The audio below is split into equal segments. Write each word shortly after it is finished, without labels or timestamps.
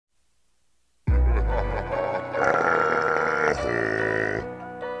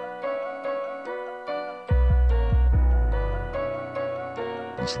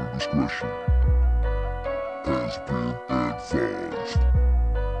Listener discretion has been advised. Yes.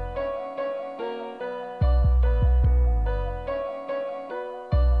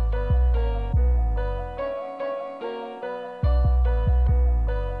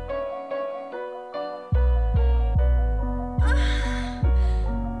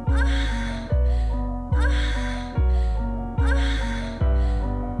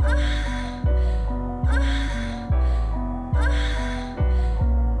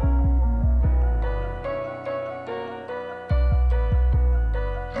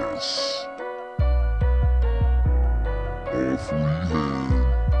 All free hand.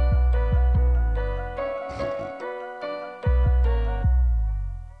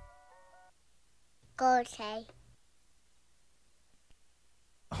 Okay.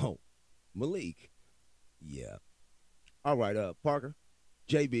 Oh, Malik. Yeah. All right, Parker,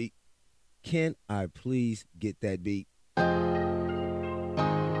 JB, can I please get that beat?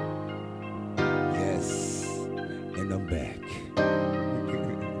 Yes, and I'm back.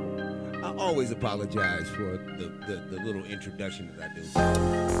 I always apologize for the little introduction that I do.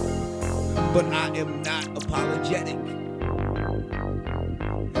 But I am not apologetic.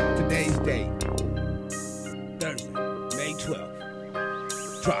 Today's date, Thursday, May 12th.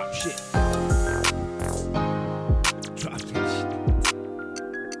 Drop shit. Drop that shit.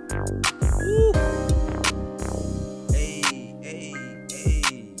 Woo. Hey, hey, hey.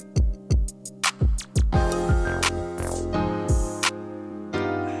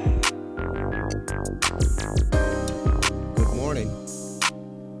 Good morning.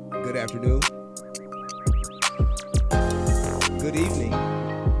 Good afternoon. Good evening.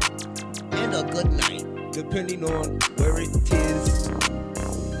 And a good night, depending on where it is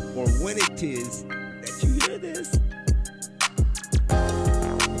or when it is that you hear this.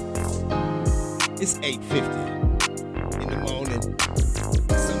 It's 8:50 in the morning.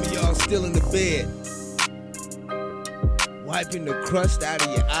 Some of y'all still in the bed, wiping the crust out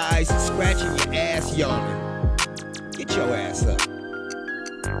of your eyes, scratching your ass, yawning. Get your ass up.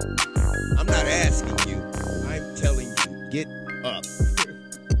 I'm not asking you, I'm telling you, get up.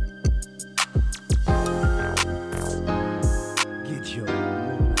 Get your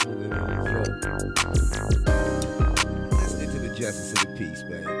motherfucking ass up. Listening to the Justice of the Peace,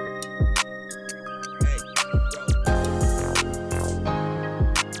 man. Hey, bro.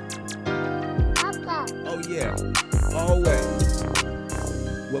 Papa. Oh yeah, always.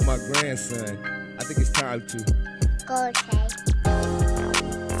 With my grandson, I think it's time to. Okay.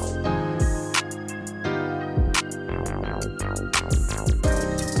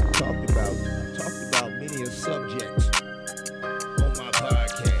 Talked about many a subject on my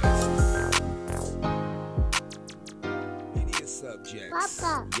podcast. Many a subjects.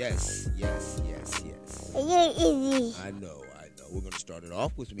 Papa. Yes. It ain't easy. I know. We're gonna start it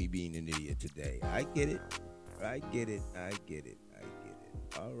off with me being an idiot today. I get it.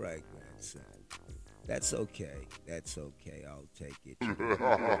 All right, grandson. That's okay. I'll take it.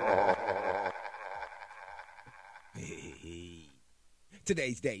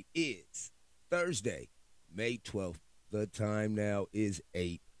 Today's date is Thursday, May 12th. The time now is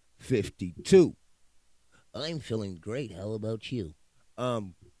 8:52. I'm feeling great. How about you?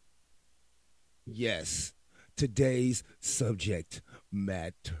 Yes. Today's subject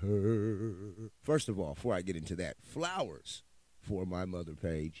matter. First of all, before I get into that, flowers for my mother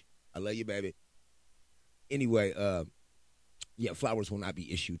page. I love you, baby. Anyway, flowers will not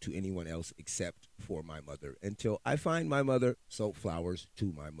be issued to anyone else except for my mother until I find my mother. So flowers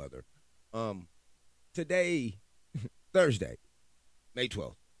to my mother. Today, Thursday, May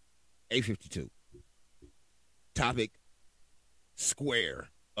 12th, 8:52. Topic: square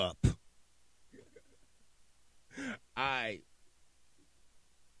up. I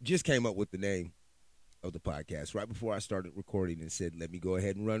just came up with the name of the podcast right before I started recording and said, let me go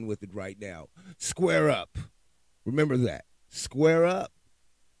ahead and run with it right now. Square up. Remember that. Square up.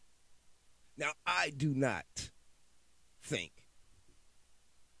 Now, I do not think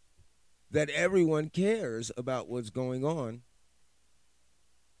that everyone cares about what's going on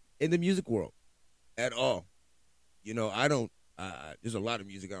in the music world at all. You know, I don't, there's a lot of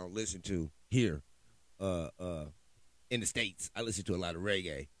music I don't listen to here in the States. I listen to a lot of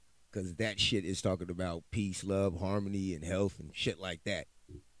reggae because that shit is talking about peace, love, harmony, and health and shit like that.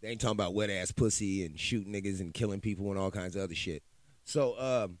 They ain't talking about wet-ass pussy and shooting niggas and killing people and all kinds of other shit.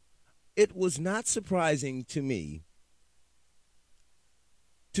 So it was not surprising to me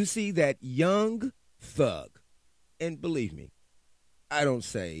to see that Young Thug, and believe me, I don't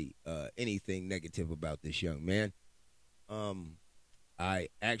say anything negative about this young man. I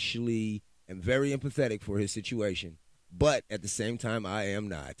actually am very empathetic for his situation, But at the same time, I am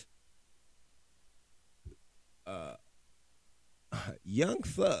not. Young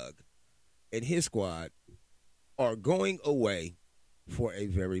Thug and his squad are going away for a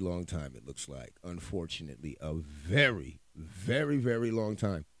very long time, it looks like. Unfortunately, a very, very, very long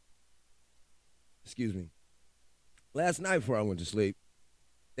time. Excuse me. Last night before I went to sleep,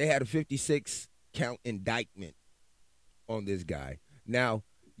 they had a 56-count indictment on this guy. Now,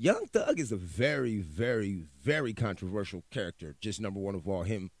 Young Thug is a very, very, very controversial character, just number one of all,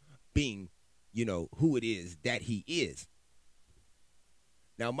 him being, who it is that he is.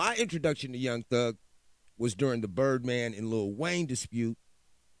 Now, my introduction to Young Thug was during the Birdman and Lil Wayne dispute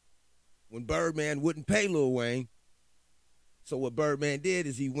when Birdman wouldn't pay Lil Wayne. So what Birdman did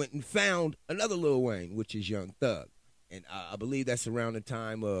is he went and found another Lil Wayne, which is Young Thug. And I believe that's around the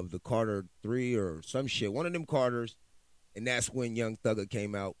time of the Carter 3 or some shit, one of them Carters. And that's when Young Thugger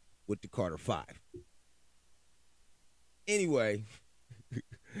came out with the Carter 5. Anyway,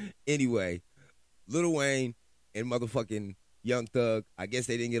 Lil Wayne and motherfucking Young Thug, I guess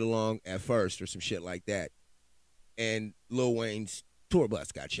they didn't get along at first or some shit like that. And Lil Wayne's tour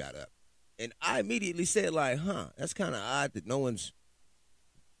bus got shot up. And I immediately said, that's kind of odd that no one's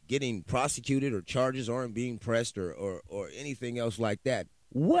getting prosecuted or charges aren't being pressed or anything else like that.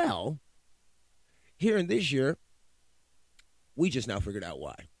 Well, here in this year, we just now figured out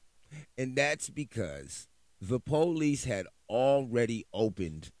why. And that's because the police had already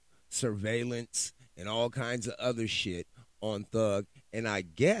opened surveillance and all kinds of other shit on Thug. And I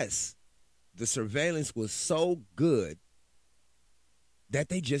guess the surveillance was so good that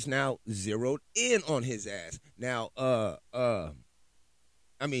they just now zeroed in on his ass. Now,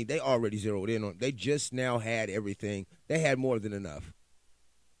 they already zeroed in on. They just now had everything. They had more than enough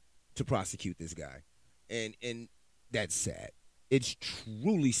to prosecute this guy, and that's sad. It's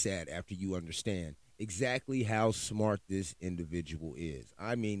truly sad after you understand exactly how smart this individual is.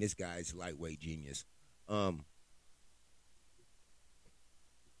 I mean, this guy's lightweight genius.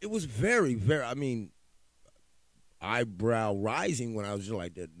 It was very, very. Eyebrow rising when I was just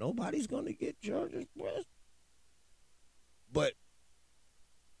like, nobody's going to get charges pressed. But,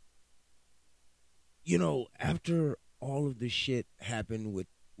 after all of this shit happened with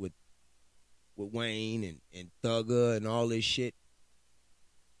Wayne and Thugger and all this shit,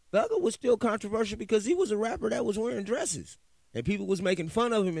 Thugger was still controversial because he was a rapper that was wearing dresses. And people was making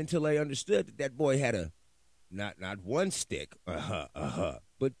fun of him until they understood that boy had a, not one stick,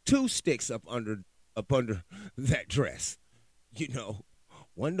 but 2 sticks up under that dress,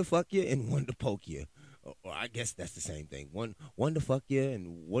 one to fuck you and one to poke you, or I guess that's the same thing. One to fuck you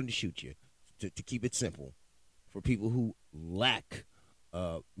and one to shoot you, to keep it simple, for people who lack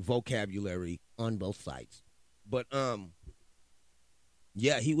vocabulary on both sides. But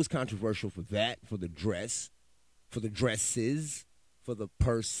yeah, he was controversial for that, for the dress, for the dresses, for the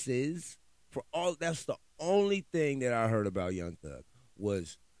purses, for all. That's the only thing that I heard about Young Thug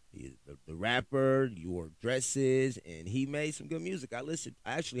was. The rapper, your dresses, and he made some good music. I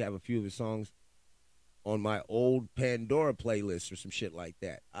actually have a few of his songs on my old Pandora playlist or some shit like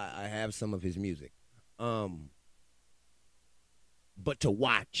that. I have some of his music. But to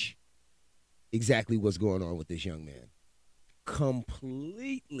watch exactly what's going on with this young man,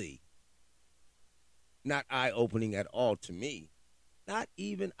 completely not eye-opening at all to me. Not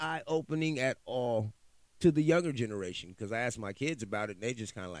even eye-opening at all to the younger generation, because I asked my kids about it, and they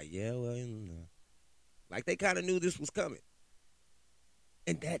just kind of like, yeah, well, like they kind of knew this was coming.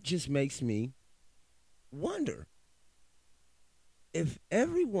 And that just makes me wonder if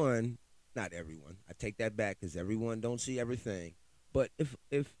everyone, not everyone, I take that back because everyone don't see everything, but if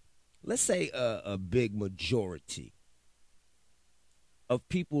let's say a big majority of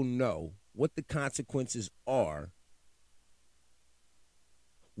people know what the consequences are,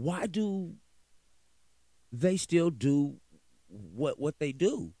 why do they still do what they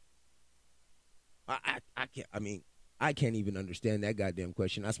do? I can't even understand that goddamn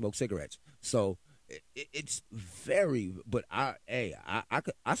question. I smoke cigarettes, so it's very. But I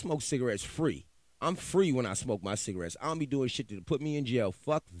smoke cigarettes free. I'm free when I smoke my cigarettes. I don't be doing shit to put me in jail.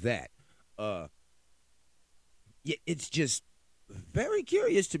 Fuck that. Yeah, it's just very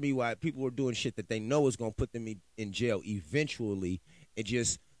curious to me why people are doing shit that they know is gonna put them in jail eventually, and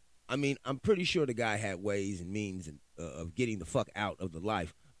just. I'm pretty sure the guy had ways and means of getting the fuck out of the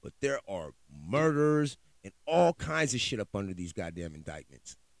life, but there are murders and all kinds of shit up under these goddamn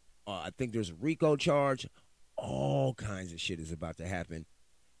indictments. I think there's a RICO charge. All kinds of shit is about to happen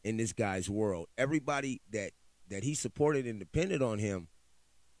in this guy's world. Everybody that he supported and depended on him,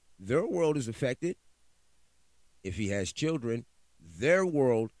 their world is affected. If he has children, their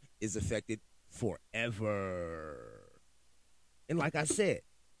world is affected forever. And like I said,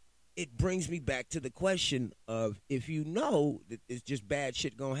 it brings me back to the question of, if you know that it's just bad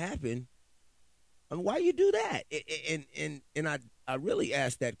shit gonna happen, I mean, why you do that? And I really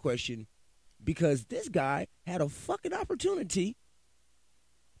asked that question because this guy had a fucking opportunity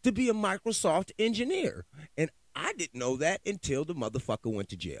to be a Microsoft engineer. And I didn't know that until the motherfucker went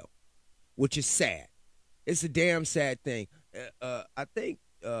to jail, which is sad. It's a damn sad thing. I think,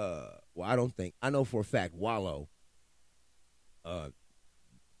 I don't think, I know for a fact, Wallow, the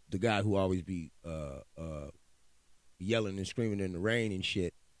guy who always be yelling and screaming in the rain and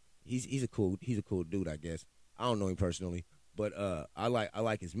shit, he's a cool dude, I guess. I don't know him personally, but I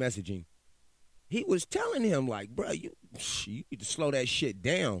like his messaging. He was telling him, like, bro, you need to slow that shit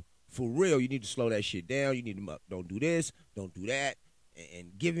down. For real, you need to slow that shit down. You need to don't do this, don't do that,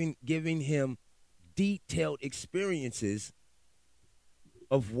 and giving him detailed experiences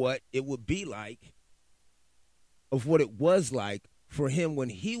of what it would be like, of what it was like for him when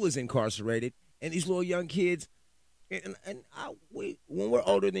he was incarcerated, and these little young kids. When we're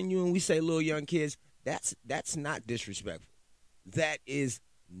older than you and we say little young kids, that's not disrespectful. That is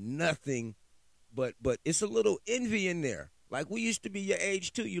nothing. But it's a little envy in there. Like, we used to be your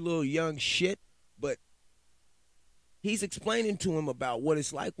age too, you little young shit. But he's explaining to him about what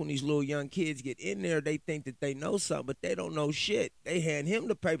it's like when these little young kids get in there. They think that they know something, but they don't know shit. They hand him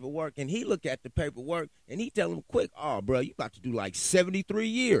the paperwork, and he look at the paperwork, and he tell him quick, oh, bro, you about to do like 73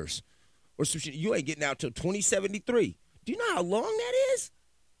 years. Or some shit. You ain't getting out till 2073. Do you know how long that is?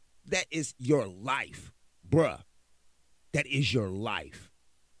 That is your life, bruh. That is your life.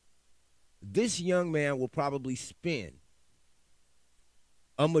 This young man will probably spend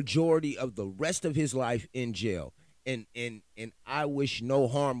a majority of the rest of his life in jail. And I wish no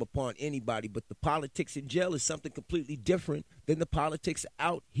harm upon anybody, but the politics in jail is something completely different than the politics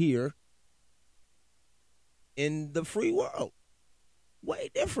out here in the free world. Way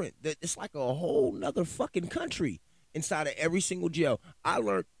different. It's like a whole nother fucking country inside of every single jail. I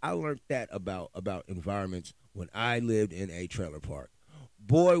learned that about environments when I lived in a trailer park.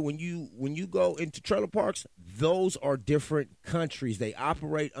 Boy, when you go into trailer parks, those are different countries. They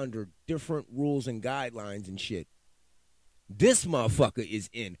operate under different rules and guidelines and shit. This motherfucker is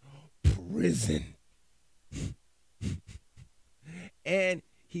in prison. And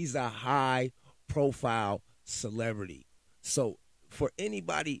he's a high-profile celebrity. So for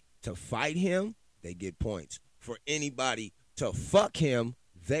anybody to fight him, they get points. For anybody to fuck him,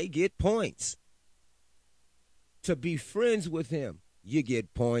 they get points. To be friends with him, you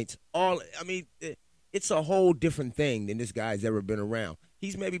get points. It's a whole different thing than this guy's ever been around.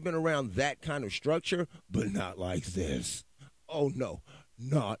 He's maybe been around that kind of structure, but not like this. Oh, no,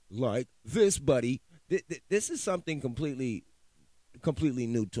 not like this, buddy. This is something completely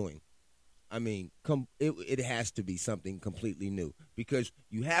new to him. I mean, it has to be something completely new, because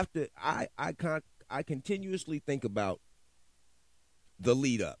you have to. I continuously think about the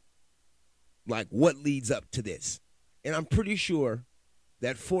lead up, like what leads up to this, and I'm pretty sure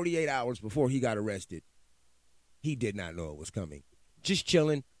that 48 hours before he got arrested, he did not know it was coming. Just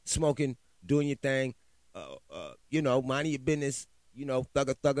chilling, smoking, doing your thing, minding your business,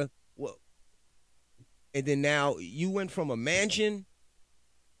 thugger. Well, and then now you went from a mansion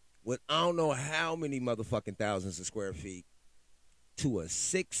with I don't know how many motherfucking thousands of square feet to a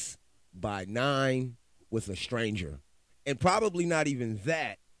 6x9 with a stranger. And probably not even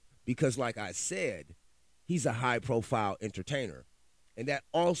that, because like I said, he's a high-profile entertainer. And that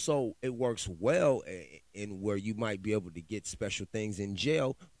also, it works well in where you might be able to get special things in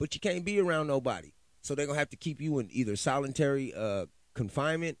jail, but you can't be around nobody. So they're going to have to keep you in either solitary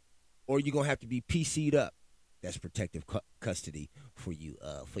confinement, or you're going to have to be PC'd up. That's protective custody for you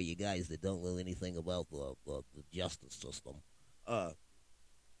guys that don't know anything about the justice system.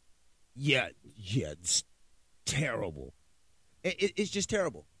 Yeah, it's terrible. It's just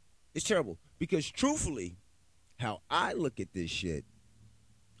terrible. It's terrible. Because truthfully, how I look at this shit,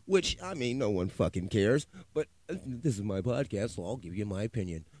 which, I mean, no one fucking cares, but this is my podcast, so I'll give you my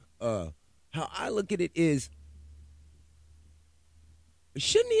opinion. How I look at it is,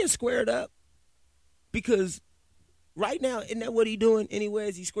 shouldn't he have squared up? Because right now, isn't that what he doing anyway?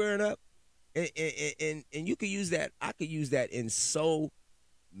 Is he squaring up? And you could use that. I could use that in so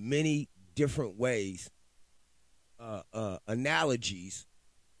many different ways, analogies.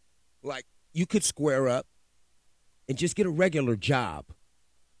 Like, you could square up and just get a regular job.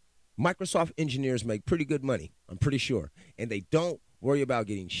 Microsoft engineers make pretty good money, I'm pretty sure. And they don't worry about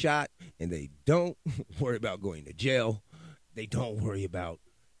getting shot, and they don't worry about going to jail. They don't worry about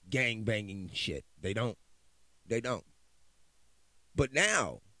gang banging shit. They don't. But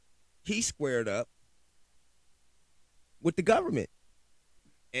now, he squared up with the government.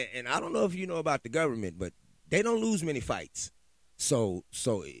 And I don't know if you know about the government, but they don't lose many fights. So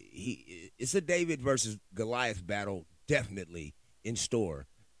it's a David versus Goliath battle definitely in store.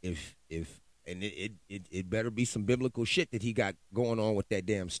 It better be some biblical shit that he got going on with that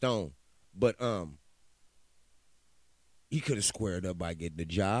damn stone. But he could have squared up by getting the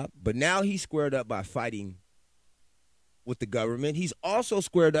job, but now he's squared up by fighting with the government. He's also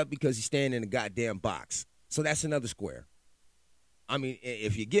squared up because he's staying in a goddamn box. So that's another square. I mean,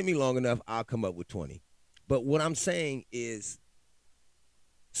 if you give me long enough, I'll come up with 20. But what I'm saying is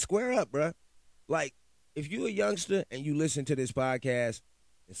square up, bruh. Like, if you're a youngster and you listen to this podcast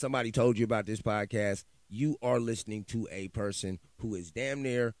and somebody told you about this podcast, you are listening to a person who is damn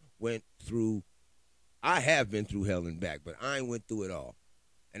near went through, I have been through hell and back, but I ain't went through it all.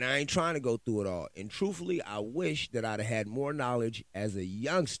 And I ain't trying to go through it all. And truthfully, I wish that I'd have had more knowledge as a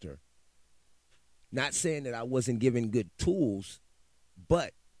youngster. Not saying that I wasn't given good tools,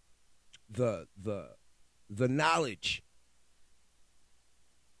 but the knowledge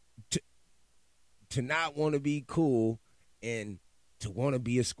to not want to be cool and to want to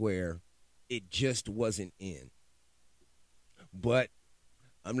be a square, it just wasn't in. But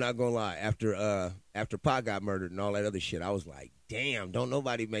I'm not gonna lie, after Pac got murdered and all that other shit, I was like, damn, don't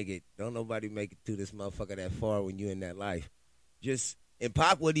nobody make it through this motherfucker that far when you in that life. And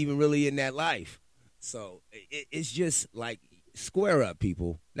Pac wasn't even really in that life. So it's just like, square up,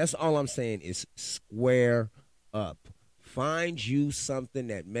 people. That's all I'm saying is square up. Find you something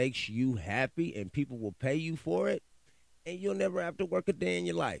that makes you happy and people will pay you for it, and you'll never have to work a day in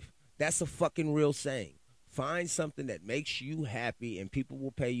your life. That's a fucking real saying. Find something that makes you happy and people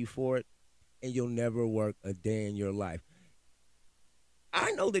will pay you for it, and you'll never work a day in your life.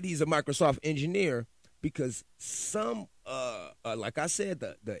 I know that he's a Microsoft engineer because like I said,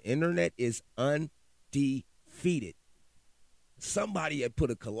 the internet is undefeated. Somebody had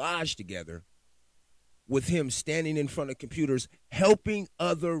put a collage together with him standing in front of computers helping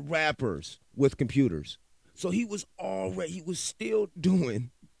other rappers with computers. So he was still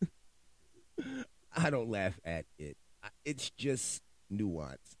doing, I don't laugh at it. It's just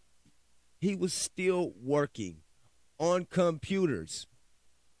nuance. He was still working on computers.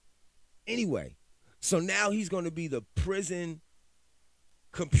 Anyway, so now he's going to be the prison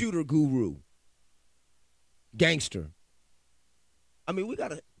computer guru. Gangster. I mean, we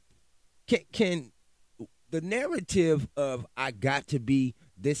got to, can the narrative of I got to be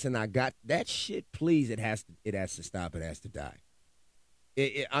this and I got that shit, please, it has to stop. It has to die.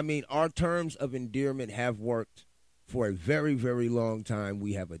 I mean, our terms of endearment have worked for a very, very long time.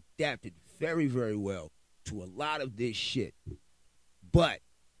 We have adapted very, very well to a lot of this shit. But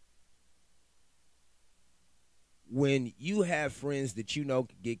when you have friends that you know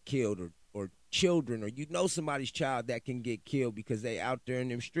can get killed, or children, or you know somebody's child that can get killed because they out there in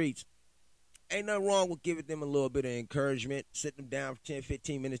them streets, ain't nothing wrong with giving them a little bit of encouragement, sitting them down for 10,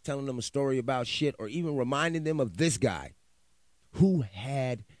 15 minutes, telling them a story about shit, or even reminding them of this guy who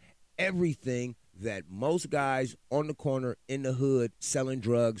had everything that most guys on the corner in the hood selling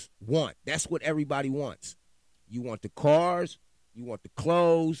drugs want. That's what everybody wants. You want the cars, you want the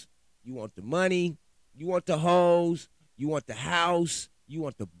clothes, you want the money, you want the hoes, you want the house, you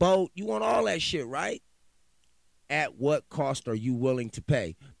want the boat, you want all that shit, right? At what cost are you willing to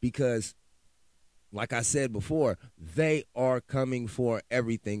pay? Because, like I said before, they are coming for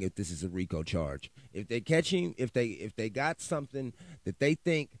everything if this is a RICO charge. If they catch him, if they got something that they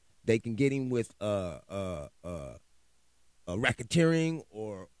think they can get him with racketeering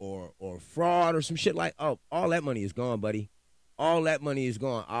or fraud or some shit like, oh, all that money is gone, buddy. All that money is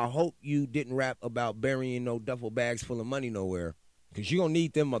gone. I hope you didn't rap about burying no duffel bags full of money nowhere, because you're going to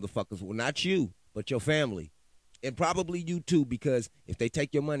need them motherfuckers. Well, not you, but your family. And probably you too, because if they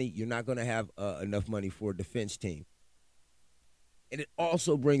take your money, you're not going to have enough money for a defense team. And it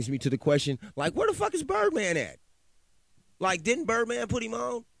also brings me to the question, like, where the fuck is Birdman at? Like, didn't Birdman put him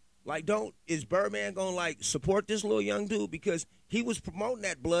on? Like, is Birdman going to, like, support this little young dude? Because he was promoting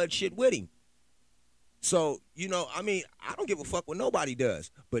that blood shit with him. So, you know, I mean, I don't give a fuck what nobody does.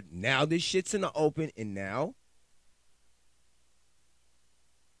 But now this shit's in the open, and now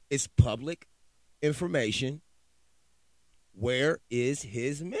it's public information. Where is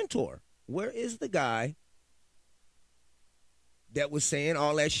his mentor? Where is the guy that was saying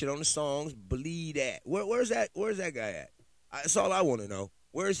all that shit on the songs? Believe that. Where's that guy at? That's all I want to know.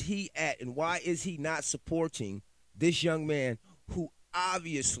 Where's he at, and why is he not supporting this young man who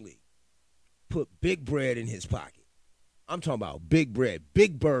obviously put big bread in his pocket? I'm talking about big bread,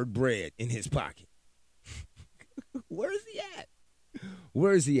 big bird bread in his pocket. Where is he at?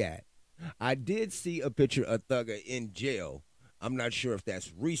 Where is he at? I did see a picture of Thugger in jail. I'm not sure if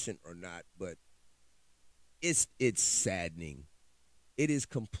that's recent or not, but it's saddening. It is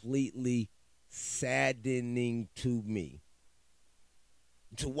completely saddening to me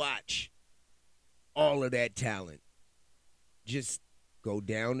to watch all of that talent just go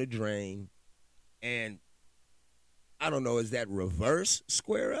down the drain. And I don't know, is that reverse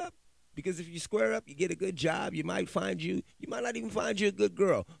square up? Because if you square up, you get a good job, you might not even find you a good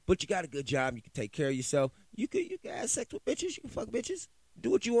girl, but you got a good job, you can take care of yourself. You can have sex with bitches, you can fuck bitches, do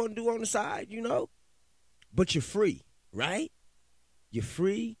what you want to do on the side, But you're free, right? You're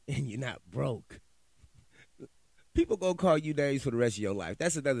free and you're not broke. People gonna call you names for the rest of your life.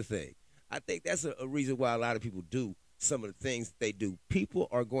 That's another thing. I think that's a reason why a lot of people do some of the things that they do. People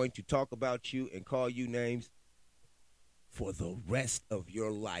are going to talk about you and call you names for the rest of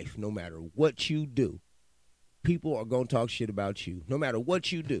your life, no matter what you do. People are going to talk shit about you, no matter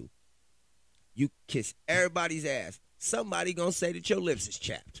what you do. You kiss everybody's ass. Somebody going to say that your lips is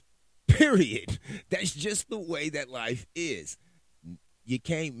chapped. Period. That's just the way that life is. You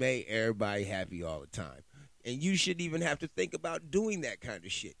can't make everybody happy all the time. And you shouldn't even have to think about doing that kind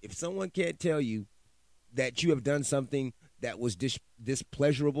of shit. If someone can't tell you that you have done something that was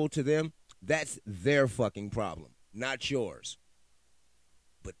displeasurable to them, that's their fucking problem, not yours.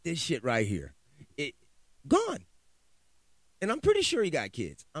 But this shit right here, it gone. And I'm pretty sure he got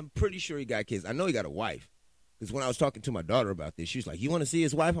kids. I know he got a wife. Because when I was talking to my daughter about this, she was like, you want to see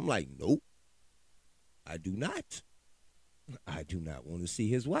his wife? I'm like, nope, I do not. I do not want to see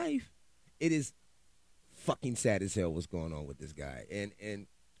his wife. It is fucking sad as hell what's going on with this guy. And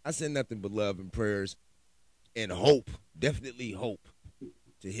I send nothing but love and prayers and hope, definitely hope,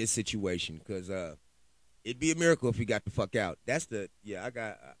 to his situation. Because it'd be a miracle if he got the fuck out. Like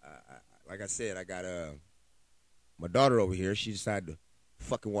I said, I got my daughter over here. She decided to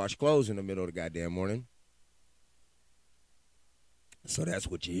fucking wash clothes in the middle of the goddamn morning. So that's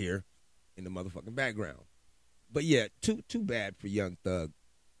what you hear in the motherfucking background. But yeah, too bad for Young Thug.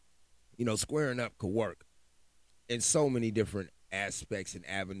 Squaring up could work in so many different aspects and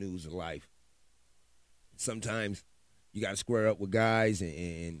avenues of life. Sometimes you got to square up with guys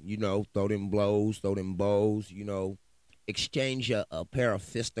and throw them blows, throw them bows, exchange a pair of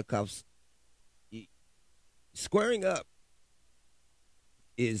fisticuffs. Squaring up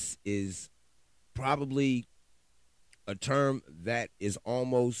is probably a term that is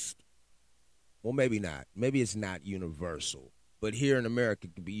almost, well, maybe not. Maybe it's not universal. But here in America,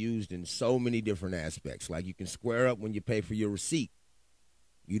 it can be used in so many different aspects. Like you can square up when you pay for your receipt.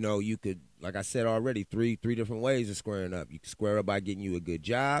 You could, like I said already, three different ways of squaring up. You can square up by getting you a good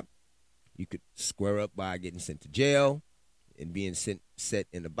job. You could square up by getting sent to jail and being set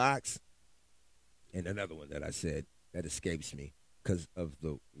in the box. And another one that I said that escapes me because of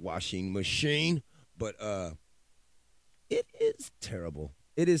the washing machine. But it is terrible.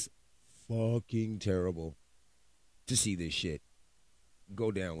 It is fucking terrible to see this shit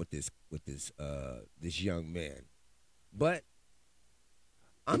go down with this young man. But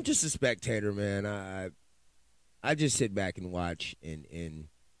I'm just a spectator, man. I just sit back and watch and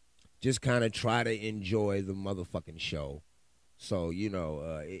just kind of try to enjoy the motherfucking show. So,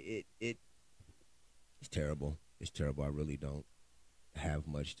 it's terrible. It's terrible. I really don't have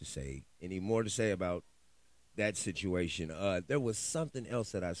much to say, any more to say about that situation. There was something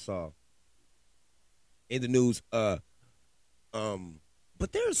else that I saw in the news. But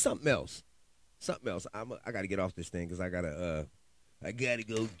there's something else. I got to get off this thing because I gotta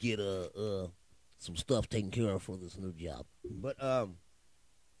go get some stuff taken care of for this new job. But I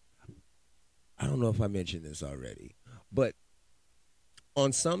don't know if I mentioned this already, but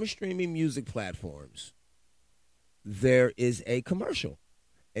on some streaming music platforms, there is a commercial,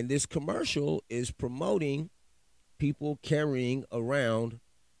 and this commercial is promoting people carrying around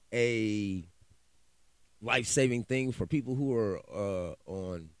a life-saving thing for people who are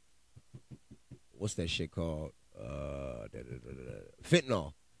on, what's that shit called?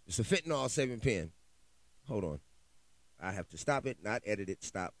 Fentanyl. It's a fentanyl saving pen. Hold on. I have to stop it, not edit it.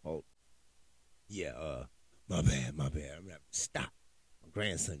 Stop. Hold. Yeah, my bad. I'm gonna have to stop. My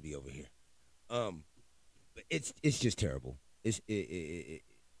grandson be over here. But it's just terrible.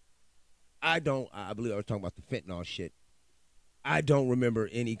 I believe I was talking about the fentanyl shit. I don't remember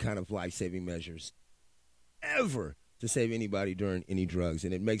any kind of life-saving measures ever to save anybody during any drugs,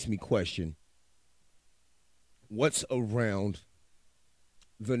 and it makes me question what's around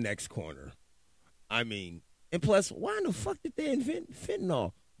the next corner. I mean, and plus, why in the fuck did they invent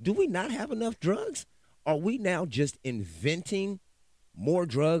fentanyl? Do we not have enough drugs? Are we now just inventing more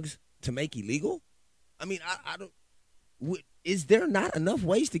drugs to make illegal? I mean, I don't. is there not enough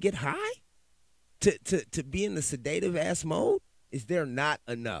ways to get high? To be in the sedative ass mode? Is there not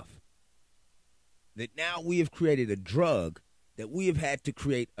enough? That now we have created a drug that we have had to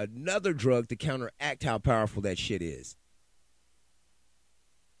create another drug to counteract how powerful that shit is.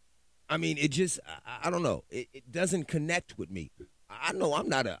 I mean, it just, I don't know. It doesn't connect with me. I know I'm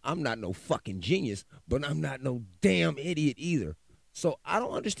not no fucking genius, but I'm not no damn idiot either. So I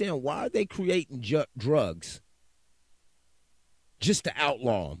don't understand why are they creating drugs just to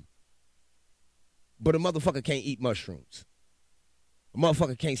outlaw them. But a motherfucker can't eat mushrooms. A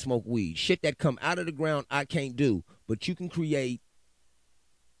motherfucker can't smoke weed. Shit that come out of the ground I can't do. But you can create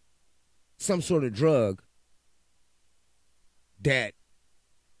some sort of drug that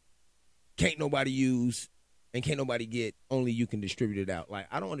can't nobody use and can't nobody get, only you can distribute it out. Like,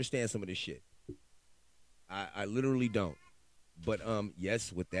 I don't understand some of this shit. I literally don't. But,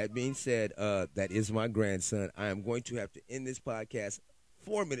 yes, with that being said, that is my grandson. I am going to have to end this podcast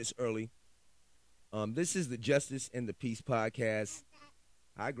 4 minutes early. This is the Justice and the Peace podcast.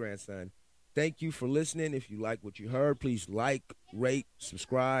 Hi, grandson. Thank you for listening. If you like what you heard, please like, rate,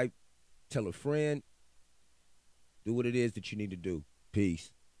 subscribe, tell a friend. Do what it is that you need to do.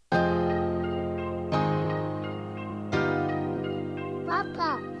 Peace.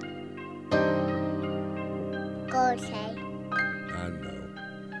 Papa. Go say. I know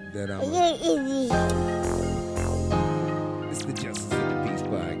that I'm Easy. It's the Justice and the Peace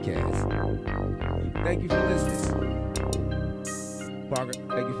podcast. Thank you for listening. Parker,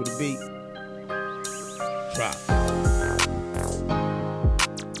 thank you for the beat. Drop.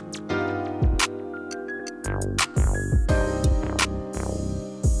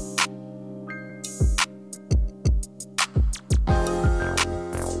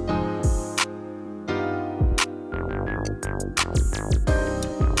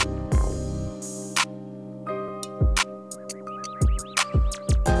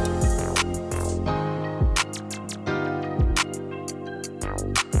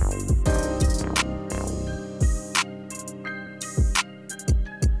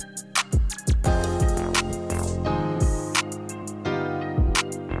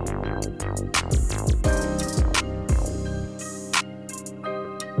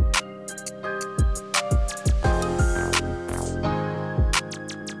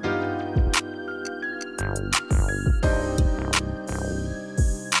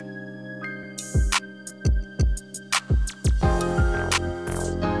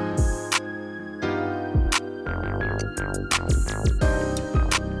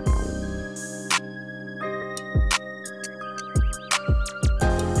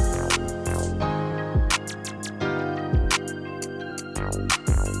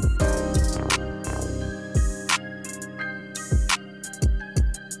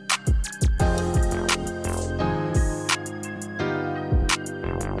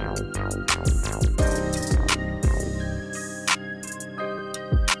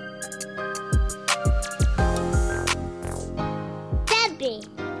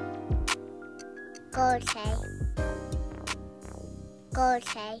 Go say. Go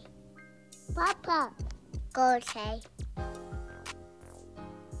say. Papa. Go say.